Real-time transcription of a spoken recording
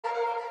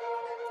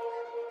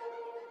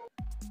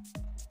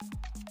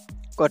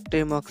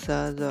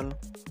Cotrimoxazole.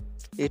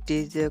 It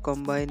is a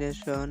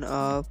combination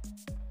of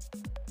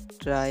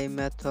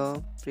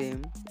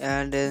trimethoprim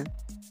and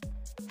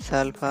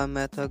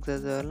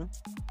sulfamethoxazole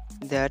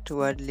that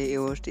widely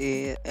used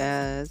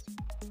as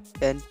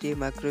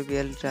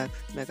antimicrobial drugs.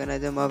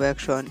 Mechanism of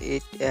action: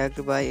 it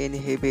acts by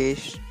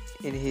inhibition,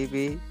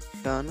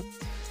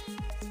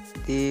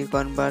 the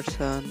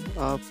conversion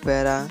of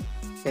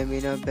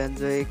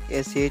para-aminobenzoic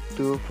acid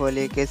to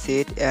folic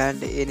acid,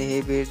 and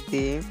inhibit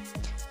the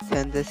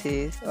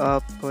synthesis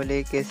of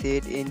folic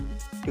acid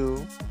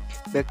into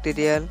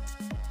bacterial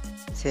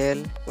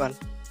cell wall.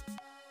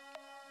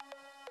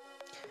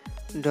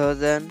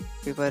 Dose and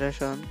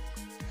preparation: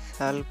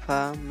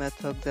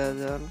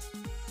 sulfamethoxazole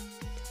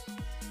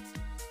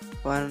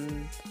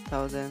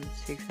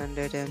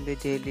 1600 mg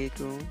daily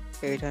to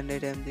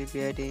 800 mg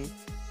BID.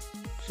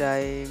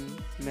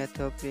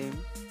 Trimethoprim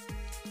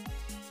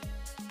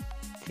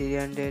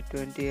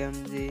 320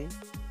 mg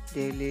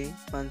daily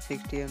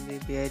 160 mg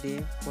BID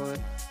for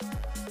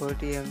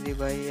 40 mg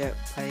by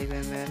 5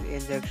 ml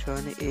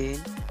injection in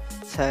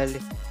child,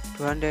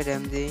 200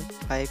 mg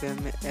 5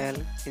 ml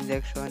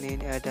injection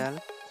in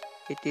adult.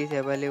 It is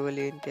available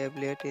in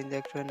tablet,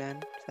 injection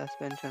and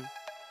suspension.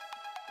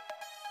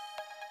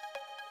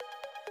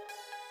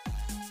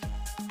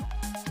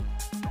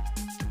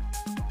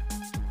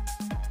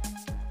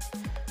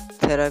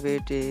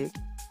 Therapeutic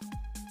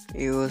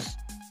use.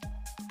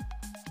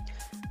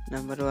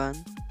 Number 1.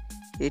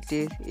 It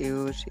is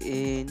used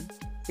in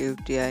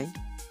UTI,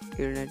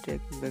 urinary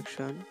tract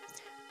infection.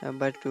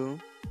 Number 2.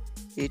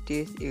 It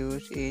is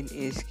used in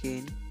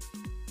skin.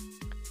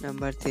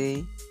 Number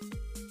 3.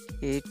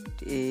 It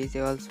is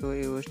also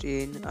used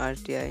in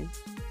RTI,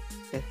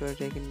 respiratory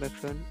tract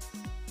infection,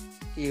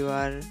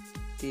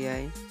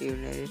 URTI,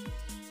 urinary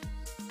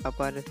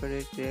upper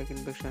respiratory tract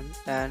infection,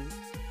 and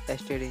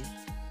STD,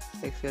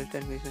 sexual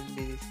transmission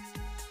disease.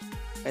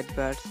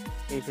 Adverse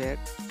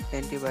effect: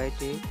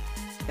 antibiotic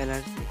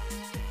allergy.